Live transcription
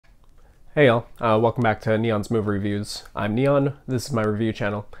Hey y'all, welcome back to Neon's Movie Reviews. I'm Neon, this is my review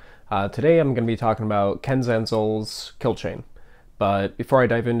channel. Today I'm going to be talking about Ken Sanzel's Kill Chain. But before I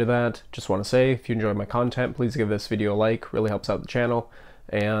dive into that, just want to say, if you enjoy my content, please give this video a like, really helps out the channel.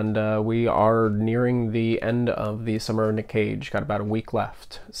 And we are nearing the end of the Summer of Nic Cage, got about a week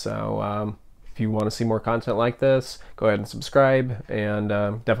left. So if you want to see more content like this, go ahead and subscribe, and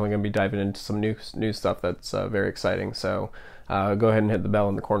definitely going to be diving into some new stuff that's very exciting. So go ahead and hit the bell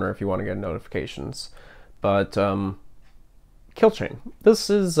in the corner if you want to get notifications. But Kill Chain. This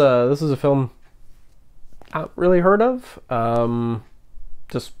is a film I haven't really heard of.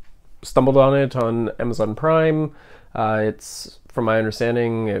 Just stumbled on it on Amazon Prime. It's, from my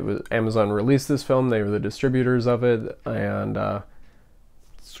understanding, it was Amazon released this film. They were the distributors of it, and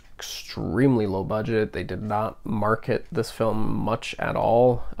it's extremely low budget. They did not market this film much at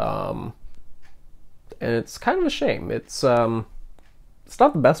all. And it's kind of a shame. It's not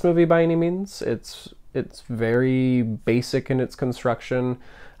the best movie by any means. It's very basic in its construction,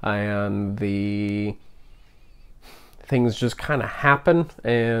 and the things just kind of happen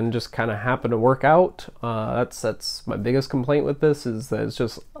to work out. That's my biggest complaint with this, is that it's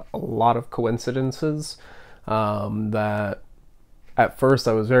just a lot of coincidences that at first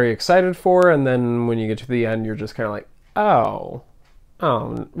I was very excited for, and then when you get to the end, you're just kind of like, oh,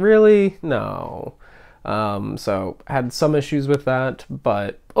 really? No. So had some issues with that,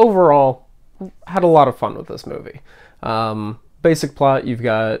 but overall had a lot of fun with this movie. Basic plot, you've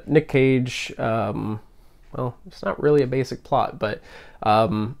got Nick Cage. Well, it's not really a basic plot, but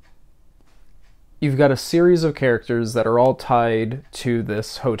you've got a series of characters that are all tied to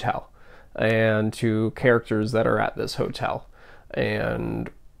this hotel and to characters that are at this hotel. And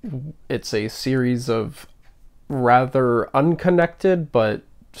it's a series of rather unconnected but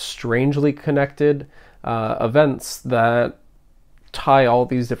strangely connected events that tie all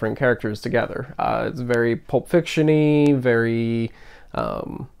these different characters together. It's very Pulp Fiction-y, very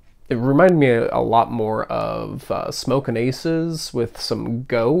it reminded me a lot more of Smokin' Aces with some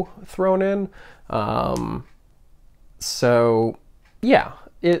go thrown in. So yeah,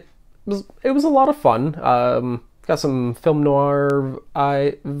 it was a lot of fun. Got some film noir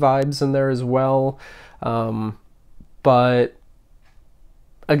vibes in there as well. But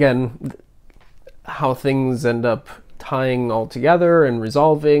again, how things end up tying all together and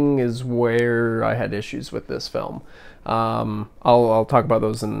resolving is where I had issues with this film. I'll talk about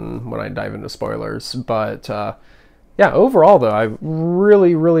those when I dive into spoilers. But yeah, overall though, I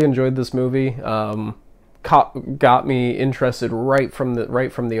really enjoyed this movie. Got me interested right from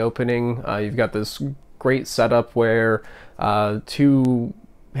the opening. You've got this great setup where two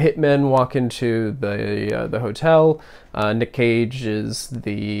hitmen walk into the hotel. Nick Cage is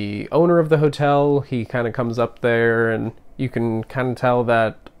the owner of the hotel. He kind of comes up there, and you can kind of tell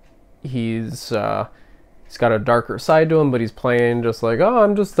that he's got a darker side to him, but he's playing just like, oh,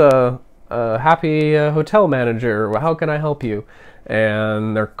 I'm just a happy hotel manager. How can I help you?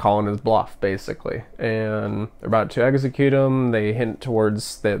 And they're calling his bluff, basically, and they're about to execute him. They hint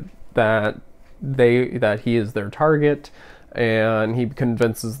towards that he is their target, and he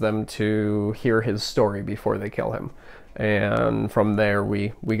convinces them to hear his story before they kill him. And from there,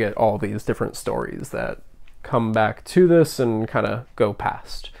 we get all these different stories that come back to this and kind of go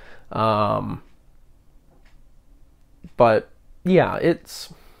past. But yeah,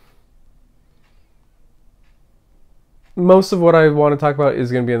 it's most of what I want to talk about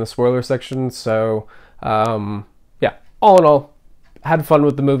is going to be in the spoiler section. So yeah, all in all, had fun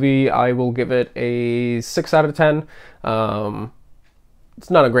with the movie. I will give it a 6 out of 10. It's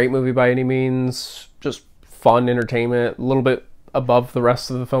not a great movie by any means, just fun entertainment, a little bit above the rest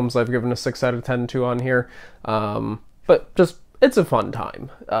of the films I've given a 6 out of 10 to on here. But just, it's a fun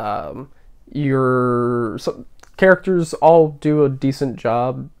time. Characters all do a decent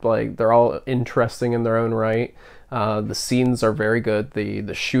job. Like, they're all interesting in their own right. The scenes are very good. The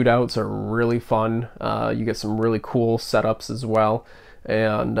shootouts are really fun. You get some really cool setups as well.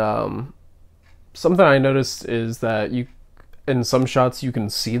 And something I noticed is that in some shots you can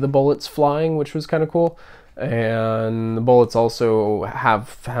see the bullets flying, which was kind of cool. And the bullets also have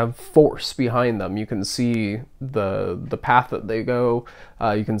force behind them. You can see the path that they go.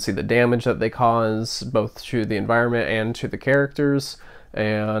 You can see the damage that they cause, both to the environment and to the characters.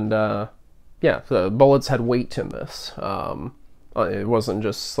 And yeah, the bullets had weight in this. It wasn't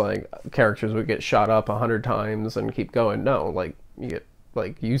just like characters would get shot up 100 times and keep going. No, like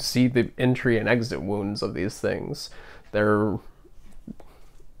you see the entry and exit wounds of these things. I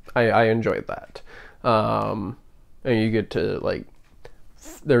enjoyed that. And you get to, like,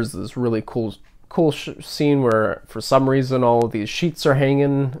 there's this really cool cool scene where, for some reason, all of these sheets are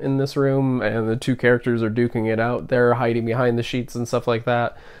hanging in this room, and the two characters are duking it out. They're hiding behind the sheets and stuff like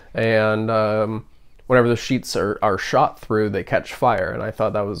that. And whenever the sheets are shot through, they catch fire. And I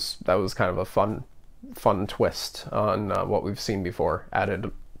thought that was kind of a fun twist on what we've seen before.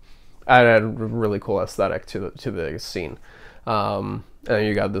 Added a really cool aesthetic to the scene. And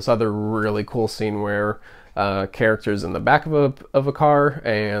you got this other really cool scene where characters in the back of a car,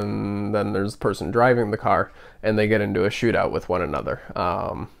 and then there's the person driving the car, and they get into a shootout with one another.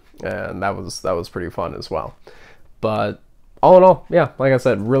 And that was pretty fun as well. But all in all, yeah, like I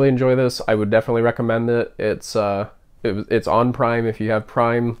said, really enjoy this. I would definitely recommend it. It's on Prime. If you have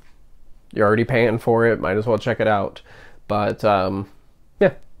Prime, you're already paying for it. Might as well check it out. But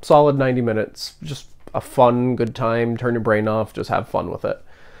yeah, solid 90 minutes. Just a fun, good time. Turn your brain off. Just have fun with it.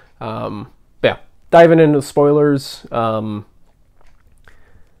 Yeah, diving into the spoilers. So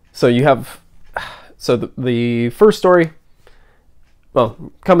you have, the first story.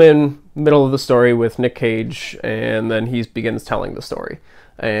 Well, come in middle of the story with Nic Cage, and then he begins telling the story,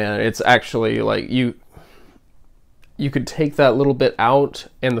 and it's actually like you could take that little bit out,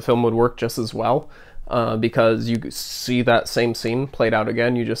 and the film would work just as well. Because you see that same scene played out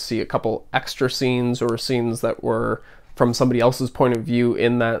again. You just see a couple extra scenes, or scenes that were from somebody else's point of view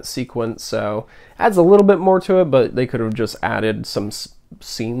in that sequence. So adds a little bit more to it, but they could have just added some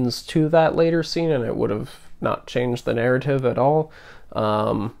scenes to that later scene, and it would have not changed the narrative at all.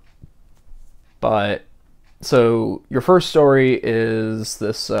 But so your first story is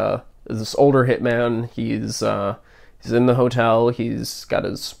this older hitman. He's in the hotel. He's got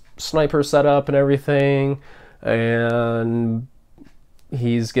his sniper set up and everything, and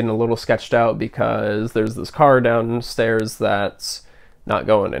he's getting a little sketched out because there's this car downstairs that's not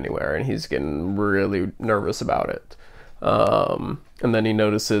going anywhere, and he's getting really nervous about it. And then he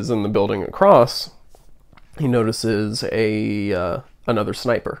notices in the building across, he notices another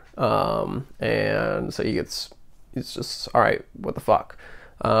sniper, and so he's just, all right, what the fuck?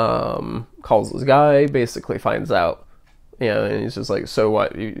 Calls this guy, basically finds out. Yeah, and he's just like, so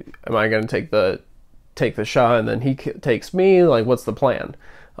what? Am I going to take the shot, and then he takes me? Like, what's the plan?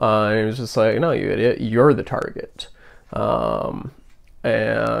 And he was just like, no, you idiot, you're the target.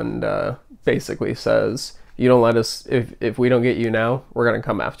 And basically says, you don't let us, if we don't get you now, we're going to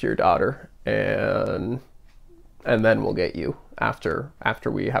come after your daughter, and then we'll get you after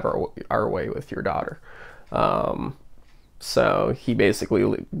we have our way with your daughter. So he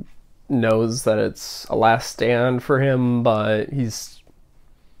basically knows that it's a last stand for him, but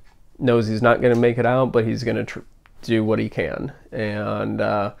knows he's not going to make it out, but he's going to do what he can. And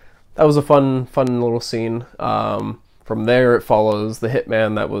that was a fun little scene. From there, it follows the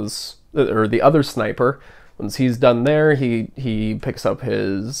hitman or the other sniper. Once he's done there, he picks up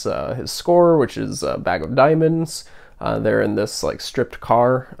his score, which is a bag of diamonds. They're in this like stripped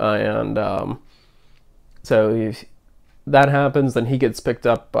car, and so that happens. Then he gets picked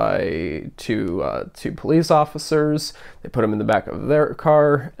up by two police officers. They put him in the back of their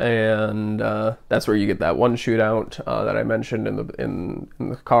car, and that's where you get that one shootout that I mentioned in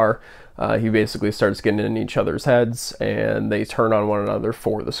the car. He basically starts getting in each other's heads, and they turn on one another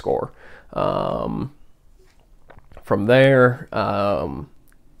for the score. From there,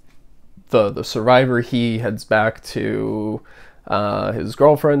 the survivor, he heads back to his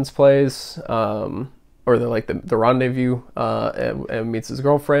girlfriend's place. Or the rendezvous, and meets his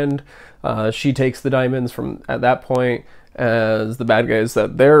girlfriend. She takes the diamonds from at that point, as the bad guys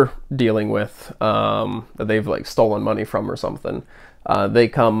that they're dealing with, that they've like stolen money from or something, they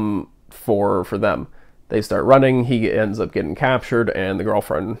come for them. They start running. He ends up getting captured, and the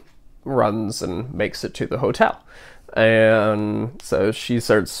girlfriend runs and makes it to the hotel. And so she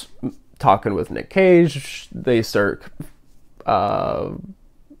starts talking with Nic Cage. They start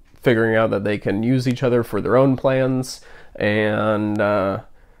figuring out that they can use each other for their own plans, and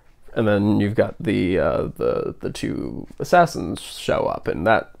then you've got the two assassins show up, and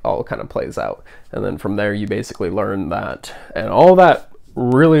that all kind of plays out. And then from there, you basically learn that, and all that,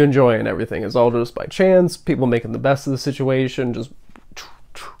 really enjoying everything, is all just by chance. People making the best of the situation, just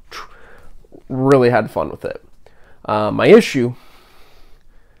really had fun with it. My issue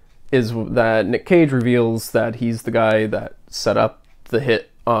is that Nic Cage reveals that he's the guy that set up the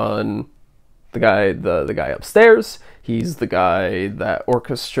hit on the guy upstairs. He's the guy that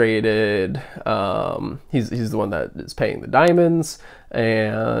orchestrated, he's the one that is paying the diamonds,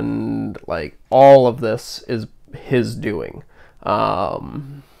 and like all of this is his doing.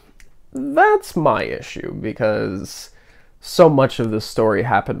 That's my issue, because so much of this story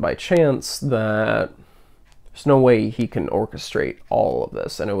happened by chance that There's no way he can orchestrate all of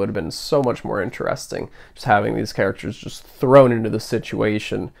this, and it would have been so much more interesting just having these characters just thrown into the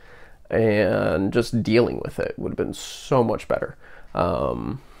situation and just dealing with it would have been so much better.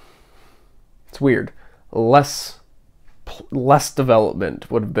 It's weird. Less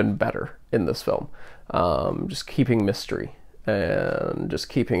development would have been better in this film. Just keeping mystery and just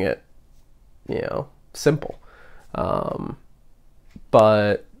keeping it, simple.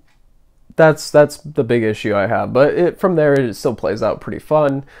 But that's the big issue I have. But from there, it still plays out pretty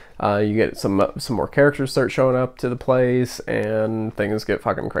fun. You get some more characters start showing up to the place, and things get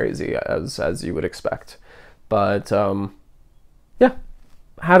fucking crazy as you would expect. But yeah,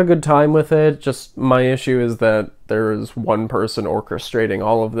 had a good time with it. Just my issue is that there is one person orchestrating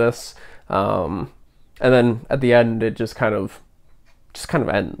all of this, and then at the end it just kind of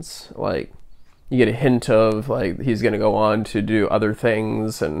ends. Like, you get a hint of like he's gonna go on to do other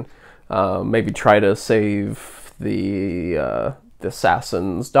things and maybe try to save the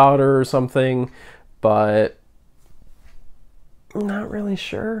assassin's daughter or something, but I'm not really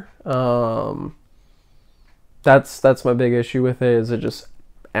sure. That's my big issue with it, is it just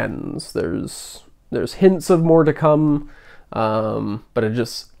ends. There's hints of more to come, but it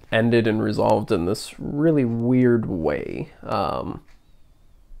just ended and resolved in this really weird way. But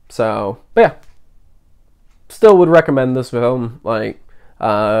yeah, still would recommend this film. Like,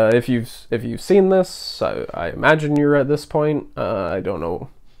 if you've seen this, I imagine you're at this point. I don't know,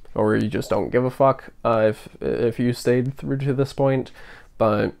 or you just don't give a fuck if you stayed through to this point.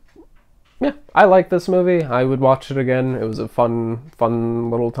 But yeah, I like this movie. I would watch it again. It was a fun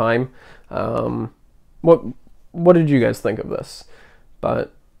little time. What did you guys think of this?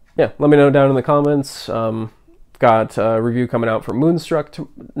 But yeah, let me know down in the comments. Got a review coming out for Moonstruck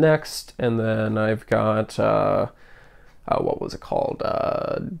next, and then I've got what was it called?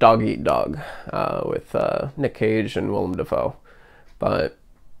 Dog Eat Dog with Nic Cage and Willem Dafoe. But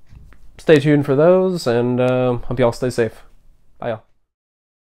stay tuned for those, and hope y'all stay safe. Bye, y'all.